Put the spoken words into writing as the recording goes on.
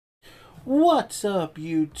What's up,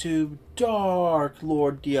 YouTube?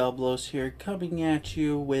 Darklord Diablos here, coming at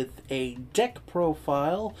you with a deck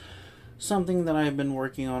profile, something that I've been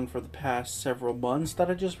working on for the past several months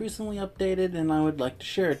that I just recently updated, and I would like to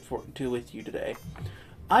share it with you today.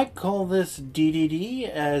 I call this DDD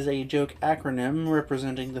as a joke acronym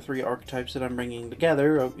representing the three archetypes that I'm bringing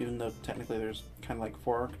together, even though technically there's kind of like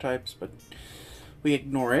four archetypes, but we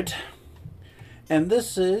ignore it. And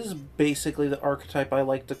this is basically the archetype I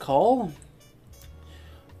like to call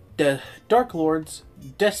Darklords,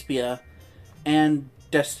 Despia, and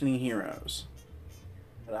Destiny Heroes.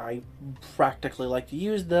 That I practically like to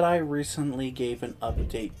use, that I recently gave an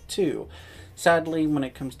update to. Sadly, when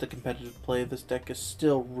it comes to competitive play, this deck is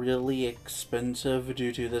still really expensive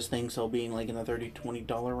due to this thing still being like in the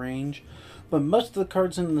 $30–$20 range. But most of the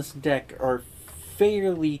cards in this deck are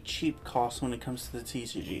fairly cheap costs when it comes to the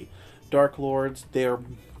TCG. Darklords, they're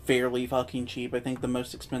fairly fucking cheap. I think the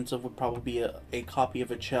most expensive would probably be a copy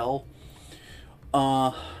of a Chell.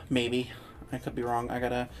 Maybe. I could be wrong. I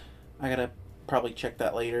gotta probably check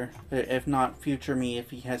that later. If not, future me, if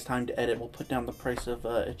he has time to edit, will put down the price of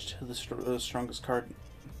the strongest card.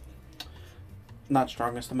 Not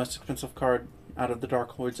strongest, the most expensive card out of the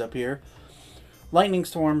Darklords up here. Lightning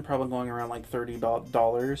Storm, probably going around like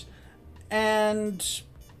 $30. And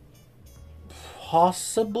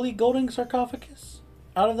possibly Golden Sarcophagus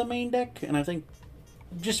out of the main deck. And I think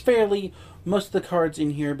just fairly, most of the cards in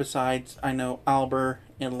here besides, I know, Albert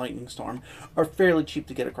and Lightning Storm are fairly cheap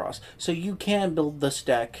to get across. So you can build this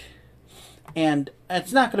deck. And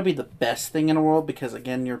it's not going to be the best thing in the world because,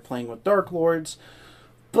 again, you're playing with Darklords.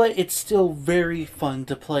 But it's still very fun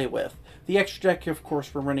to play with. The extra deck, of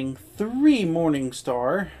course, we're running 3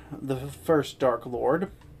 Morningstar, the first Darklord.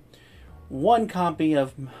 1 copy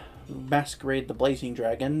of Masquerade the Blazing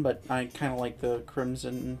Dragon, but I kind of like the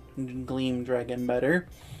Crimson Gleam Dragon better.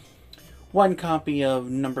 1 copy of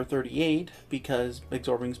number 38, because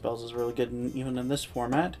absorbing spells is really good even in this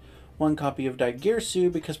format. 1 copy of Daigirsu,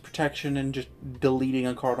 because protection and just deleting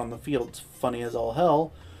a card on the field is funny as all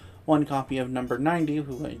hell. 1 copy of number 90,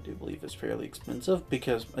 who I do believe is fairly expensive,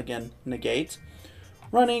 because, again, negates.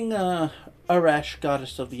 Running Arash,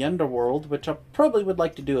 Goddess of the Underworld, which I probably would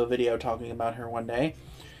like to do a video talking about her one day.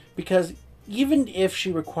 Because even if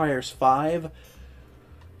she requires 5,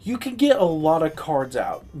 you can get a lot of cards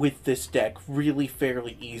out with this deck really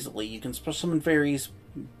fairly easily. You can summon fairies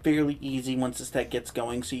fairly easy once this deck gets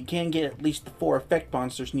going, so you can get at least the 4 effect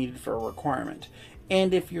monsters needed for a requirement.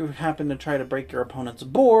 And if you happen to try to break your opponent's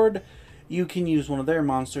board, you can use one of their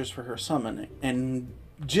monsters for her summoning. And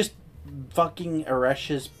just fucking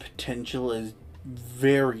Aresh's potential is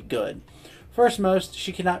very good. First most,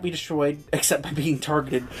 she cannot be destroyed except by being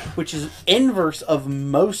targeted, which is inverse of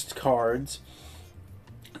most cards.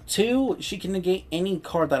 2, she can negate any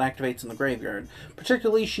card that activates in the graveyard.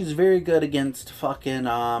 Particularly, she's very good against fucking,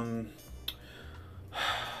 Phantom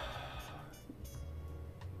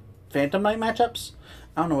Knight matchups?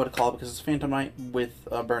 I don't know what to call it because it's Phantom Knight with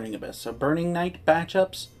Burning Abyss. So Burning Knight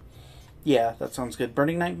matchups? Yeah, that sounds good.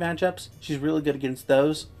 Burning Knight matchups? She's really good against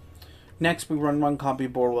those. Next, we run 1 copy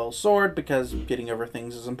of Borwell's Sword, because getting over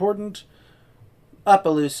things is important.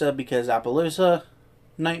 Appaloosa, because Appaloosa.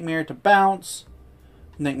 Nightmare to bounce.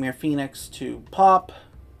 Nightmare Phoenix to pop.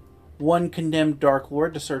 1 Condemned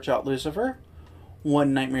Darklord to search out Lucifer.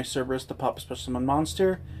 1 Nightmare Cerberus to pop a special summon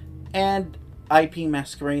monster. And IP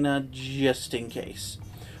Masquerena, just in case.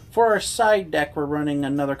 For our side deck, we're running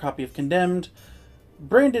another copy of Condemned.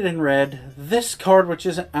 Branded in red, this card, which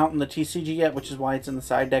isn't out in the TCG yet, which is why it's in the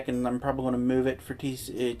side deck, and I'm probably going to move it for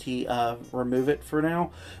remove it for now.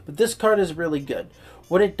 But this card is really good.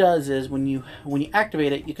 What it does is when you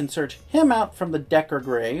activate it, you can search him out from the deck or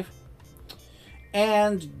grave,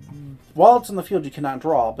 and while it's in the field, you cannot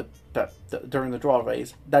draw. But during the draw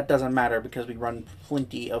phase, that doesn't matter because we run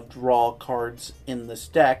plenty of draw cards in this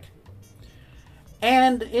deck.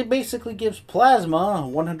 And it basically gives Plasma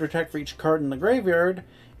 100 attack for each card in the graveyard.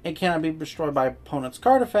 It cannot be destroyed by opponent's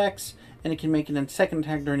card effects. And it can make it in second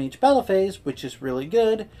attack during each battle phase, which is really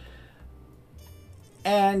good.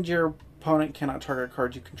 And your opponent cannot target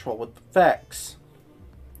cards you control with effects,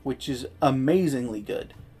 which is amazingly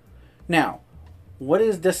good. Now, what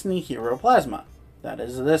is Destiny Hero Plasma? That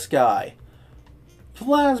is this guy.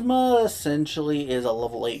 Plasma essentially is a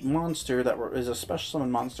level 8 monster that is a special summon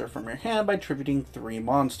monster from your hand by tributing 3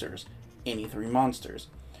 monsters. Any 3 monsters.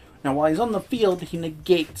 Now, while he's on the field, he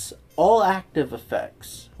negates all active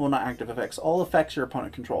effects. Well, not active effects. All effects your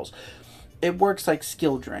opponent controls. It works like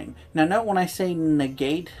skill drain. Now, note when I say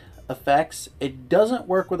negate effects, it doesn't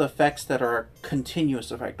work with effects that are a continuous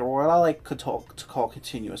effect, or what I like to call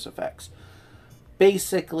continuous effects.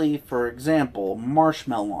 basically, for example,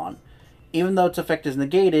 Marshmallow. Even though its effect is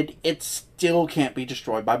negated, it still can't be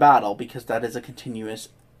destroyed by battle because that is a continuous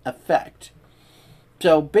effect.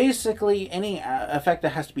 So basically, any effect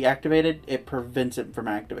that has to be activated, it prevents it from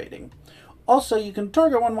activating. Also, you can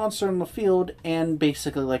target one monster in the field and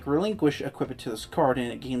basically, like Relinquish, equip it to this card,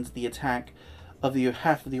 and it gains the attack of the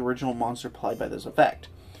half of the original monster applied by this effect.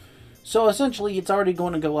 So essentially, it's already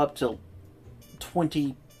going to go up to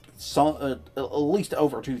 20, at least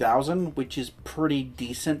over 2,000, which is pretty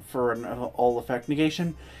decent for an all effect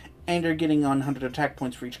negation. And you're getting 100 attack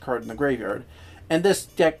points for each card in the graveyard. And this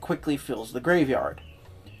deck quickly fills the graveyard.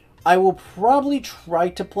 I will probably try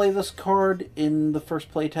to play this card in the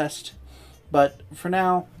first playtest, but for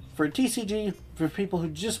now, for TCG, for people who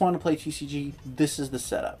just want to play TCG, this is the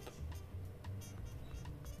setup.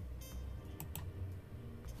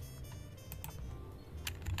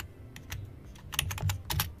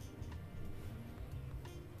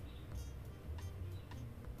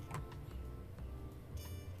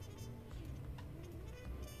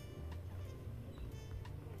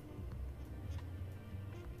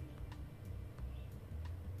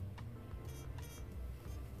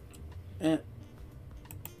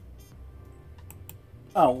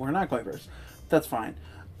 Oh, we're not going first. That's fine.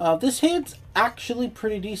 This hand's actually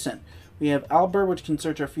pretty decent. We have Albert, which can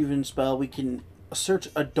search our fusion spell. We can search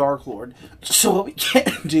a Darklord. So what we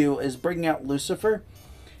can do is bring out Lucifer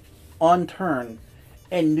on turn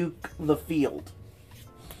and nuke the field.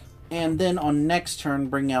 And then on next turn,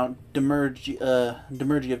 bring out Demergy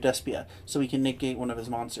of Despia, so we can negate one of his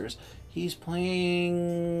monsters. He's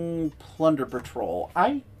playing Plunder Patrol.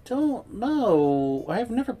 I don't know. I have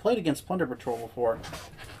never played against Plunder Patrol before,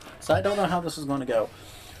 so I don't know how this is going to go.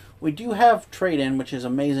 We do have Trade-In, which is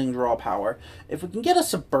amazing draw power. If we can get a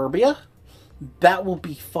Suburbia, that will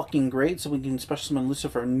be fucking great, so we can special summon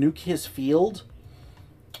Lucifer, nuke his field,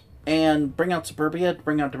 and bring out Suburbia,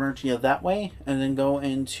 bring out Demergia that way, and then go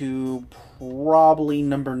into probably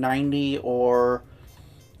number 90 or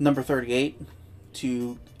number 38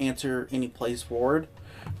 to answer any plays forward.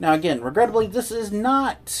 Now again, regrettably, this is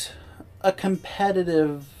not a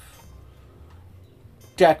competitive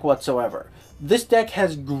deck whatsoever. This deck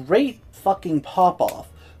has great fucking pop-off,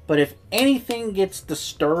 but if anything gets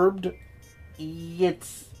disturbed,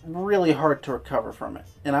 it's really hard to recover from it.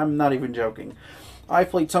 And I'm not even joking.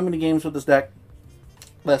 I've played so many games with this deck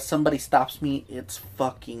that somebody stops me, it's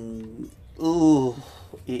fucking... Ooh.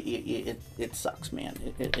 It sucks,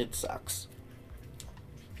 man. It sucks.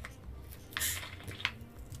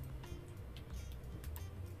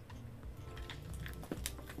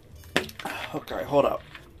 Okay, hold up.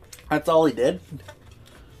 That's all he did.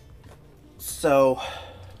 So,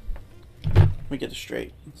 let me get this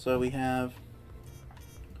straight. So we have...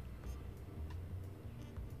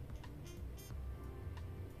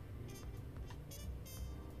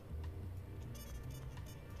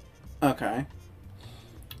 Okay.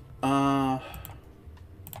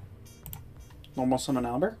 Normal summon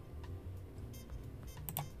Albert.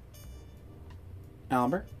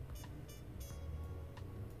 Albert.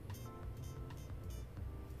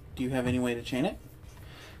 Do you have any way to chain it?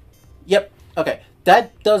 Yep. Okay.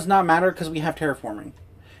 That does not matter because we have terraforming.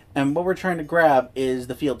 And what we're trying to grab is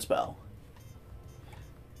the field spell.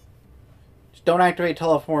 Just don't activate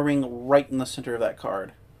terraforming right in the center of that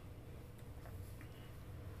card.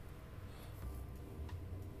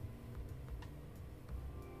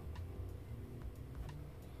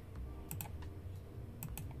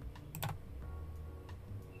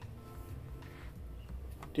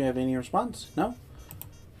 Do you have any response? No?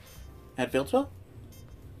 Add field spell?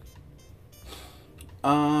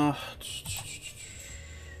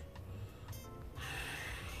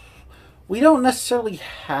 We don't necessarily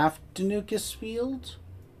have to nuke his field.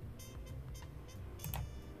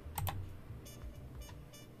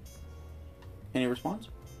 Any response?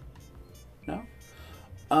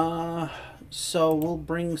 No? So we'll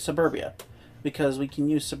bring Suburbia, because we can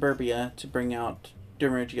use Suburbia to bring out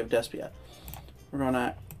Demergy of Despia. We're going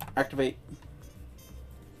to activate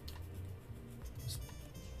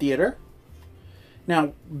Theater.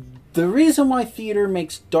 Now, the reason why Theater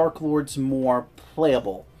makes Darklords more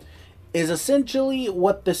playable is essentially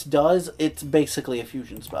what this does. It's basically a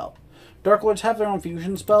fusion spell. Darklords have their own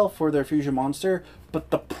fusion spell for their fusion monster, but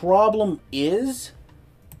the problem is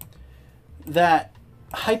that,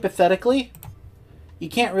 hypothetically, you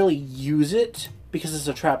can't really use it because it's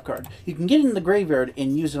a trap card. You can get it in the graveyard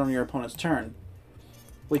and use it on your opponent's turn,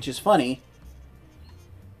 which is funny.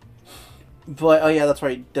 But, oh yeah, that's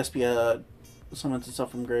right, Despia summons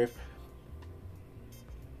itself from grave.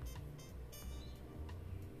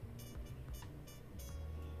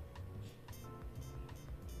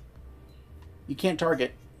 You can't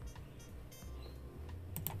target.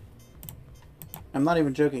 I'm not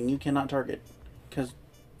even joking. You cannot target. Because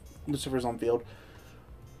Lucifer's on field.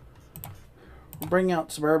 Bring out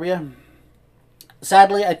Suburbia.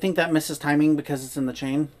 Sadly, I think that misses timing because it's in the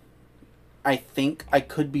chain. I think. I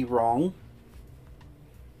could be wrong.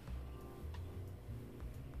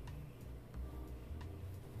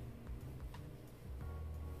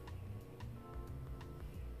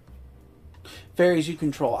 Fairies you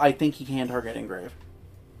control. I think he can target Engrave.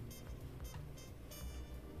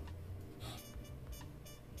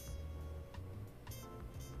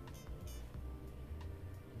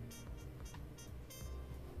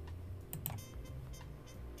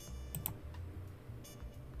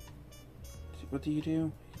 What do you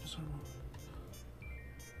do?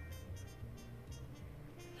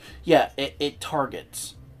 Yeah, it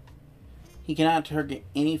targets. He cannot target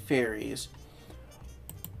any fairies.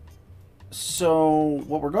 So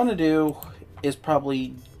what we're going to do is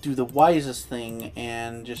probably do the wisest thing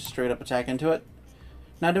and just straight up attack into it.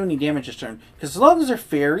 Not do any damage this turn. Because as long as they're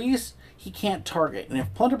fairies, he can't target. And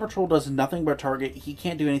if Plunder Patrol does nothing but target, he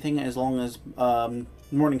can't do anything as long as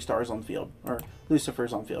Morningstar is on field. Or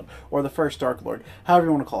Lucifer's on field. Or the first Darklord. However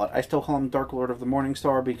you want to call it. I still call him Darklord of the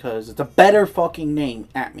Morningstar because it's a better fucking name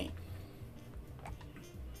at me.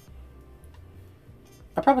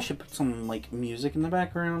 I probably should put some, like, music in the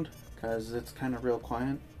background. Because it's kind of real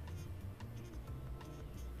quiet.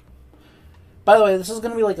 By the way, this is going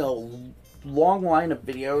to be like a long line of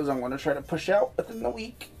videos I'm going to try to push out within the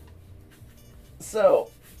week. So,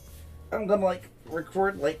 I'm going to like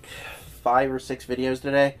record like 5 or 6 videos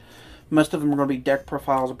today. Most of them are going to be deck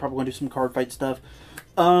profiles. I'm probably going to do some card fight stuff.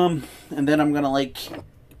 And then I'm going to like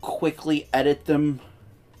quickly edit them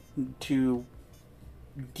to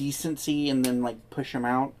decency and then like push them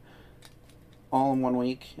out. All in 1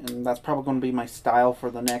 week, and that's probably going to be my style for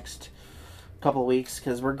the next couple of weeks,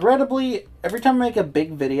 because regrettably, every time I make a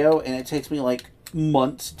big video, and it takes me like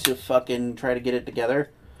months to fucking try to get it together,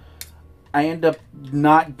 I end up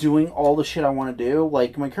not doing all the shit I want to do.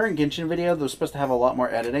 Like, my current Genshin video, they're supposed to have a lot more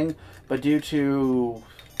editing, but due to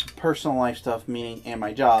personal life stuff, meaning, and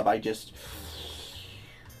my job, I just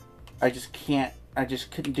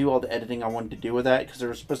couldn't do all the editing I wanted to do with that, because there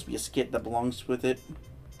was supposed to be a skit that belongs with it.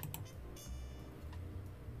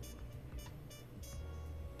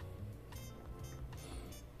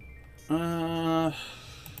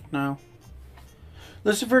 No.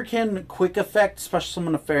 Lucifer can quick effect special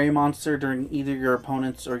summon a fairy monster during either your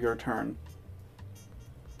opponent's or your turn.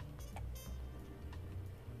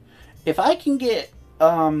 If I can get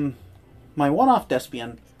my one-off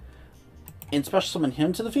Despian and special summon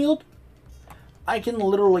him to the field, I can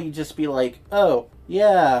literally just be like, oh,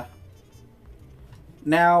 yeah,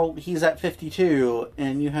 now he's at 52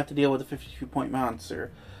 and you have to deal with a 52-point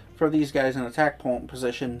monster. For these guys in attack point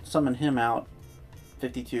position, summon him out,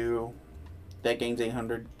 52, that gains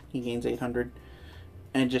 800, he gains 800,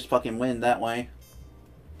 and just fucking win that way.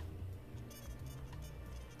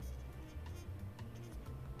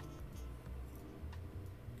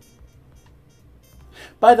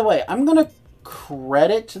 By the way, I'm going to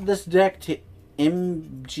credit this deck to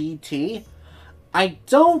MGT. I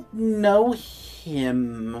don't know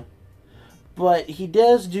him, but he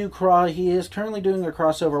does do he is currently doing a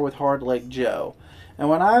crossover with Hardleg Joe. And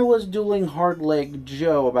when I was dueling Hardleg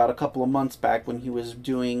Joe about a couple of months back, when he was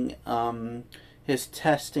doing his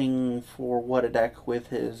testing for what a deck with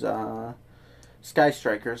his Sky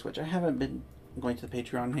Strikers, which I haven't been going to the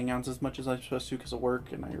Patreon hangouts as much as I'm supposed to because of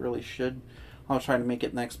work, and I really should. I'll try to make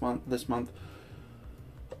it this month.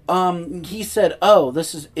 He said, "Oh,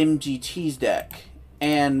 this is MGT's deck."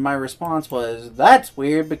 And my response was, that's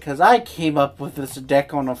weird because I came up with this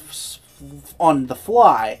deck on the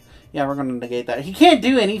fly. Yeah, we're going to negate that. He can't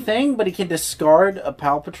do anything, but he can discard a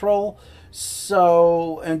Pal Patrol.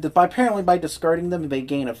 So, and apparently by discarding them, they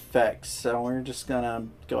gain effects. So we're just going to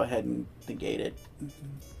go ahead and negate it.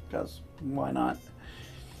 Because why not?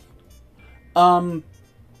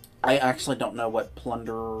 I actually don't know what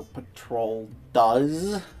Plunder Patrol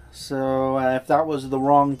does. So, if that was the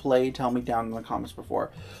wrong play, tell me down in the comments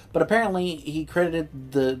before. But apparently, he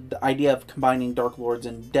credited the idea of combining Darklords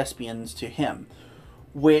and Despians to him.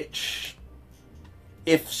 Which,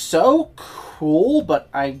 if so, cool, but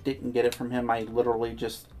I didn't get it from him. I literally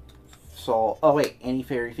just saw, oh wait, any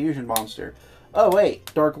fairy fusion monster. Oh wait,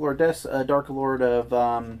 Darklord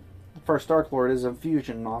of, first Darklord is a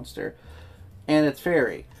fusion monster. And it's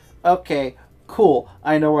fairy. Okay, cool,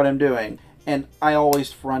 I know what I'm doing. And I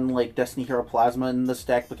always run, like, Destiny Hero Plasma in this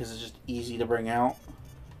deck because it's just easy to bring out.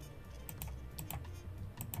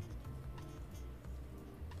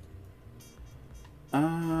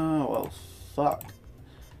 Well, fuck.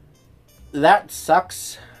 That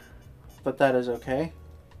sucks, but that is okay.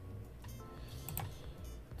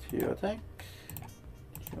 2 attack.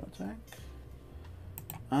 2 attack.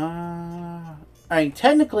 I mean,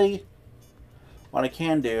 technically, what I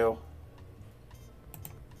can do,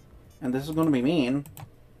 and this is going to be mean,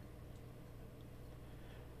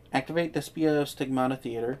 activate Despia Stigmata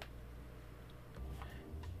Theater.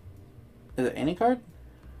 Is it any card?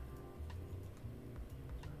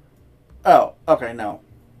 Oh, okay, no.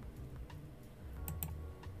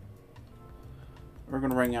 We're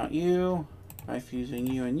going to bring out you by fusing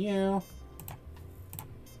you and you.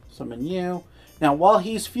 Summon you. Now, while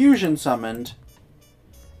he's fusion summoned,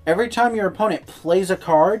 every time your opponent plays a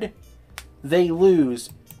card, they lose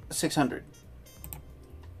 600.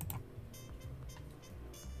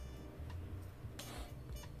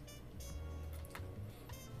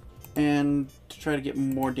 And to try to get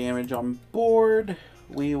more damage on board,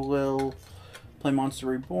 we will play Monster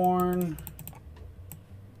Reborn.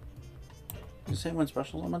 Did you say when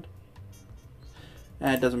special summoned?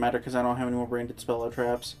 It doesn't matter because I don't have any more branded spell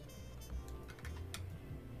traps.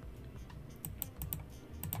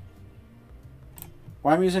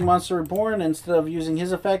 Why I'm using Monster Reborn instead of using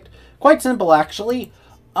his effect? Quite simple, actually.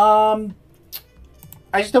 I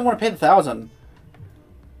just don't want to pay the 1,000.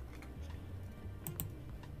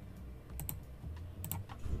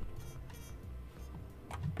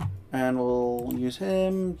 And we'll use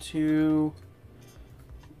him to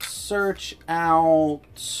search out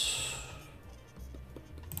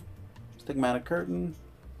Stigmatic Curtain,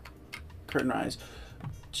 Curtain Rise,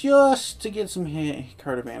 just to get some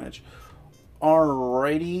card advantage.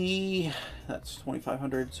 Alrighty, that's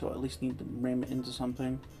 2,500, so I at least need to ram it into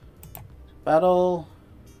something. Battle.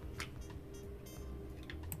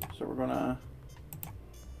 So we're gonna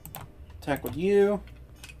attack with you.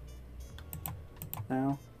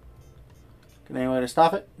 Now, can anyone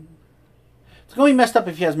stop it? It's going to be messed up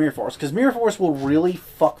if he has Mirror Force, because Mirror Force will really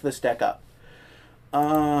fuck this deck up.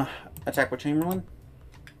 Attack with Chamberlain.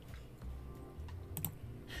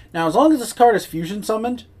 Now, as long as this card is fusion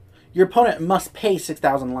summoned, your opponent must pay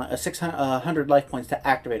 600 life points to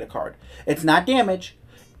activate a card. It's not damage,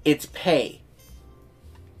 it's pay.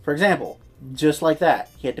 For example, just like that,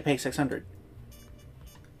 he had to pay 600.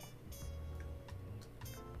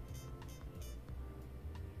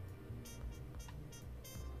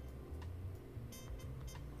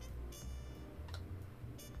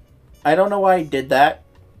 I don't know why I did that,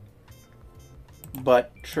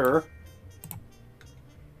 but sure.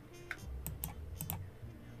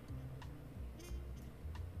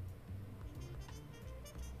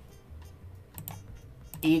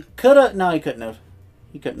 He could have... No, he couldn't have.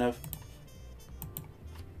 He couldn't have.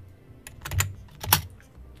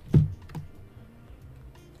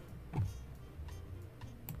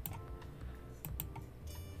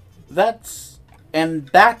 That's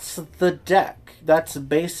the deck. That's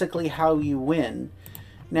basically how you win.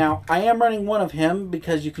 Now, I am running one of him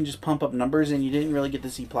because you can just pump up numbers, and you didn't really get to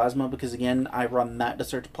see Plasma because, again, I run that to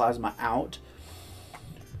search Plasma out.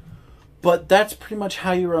 But that's pretty much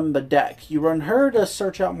how you run the deck. You run her to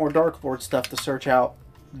search out more Darklord stuff, to search out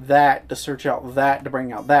that, to search out that, to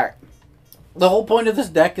bring out that. The whole point of this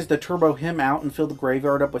deck is to turbo him out and fill the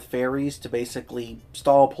graveyard up with fairies to basically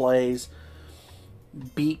stall plays,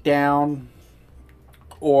 beat down,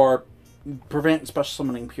 or prevent special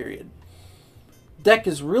summoning, period. Deck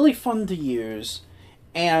is really fun to use,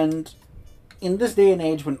 and in this day and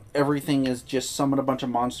age when everything is just summon a bunch of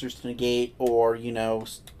monsters to negate or, you know,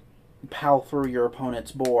 pal through your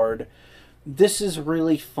opponent's board, this is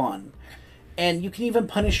really fun. And you can even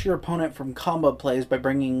punish your opponent from combo plays by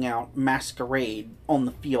bringing out Masquerade on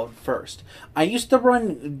the field first. I used to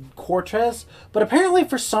run Cortez, but apparently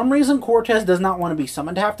for some reason Cortez does not want to be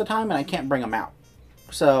summoned half the time, and I can't bring him out.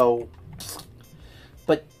 So,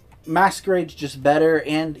 but Masquerade's just better,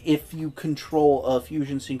 and if you control a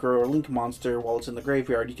Fusion Synchro or Link monster while it's in the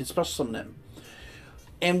graveyard, you can special summon him.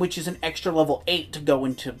 And which is an extra level 8 to go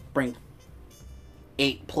into bring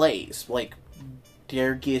 8 plays, like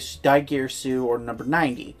Daigirsu or number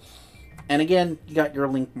 90. And again, you got your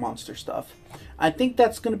Link monster stuff. I think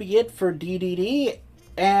that's going to be it for DDD,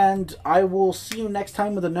 and I will see you next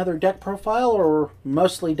time with another deck profile, or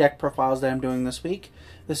mostly deck profiles that I'm doing this week.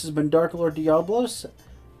 This has been Darklord Diablos.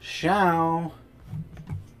 Ciao.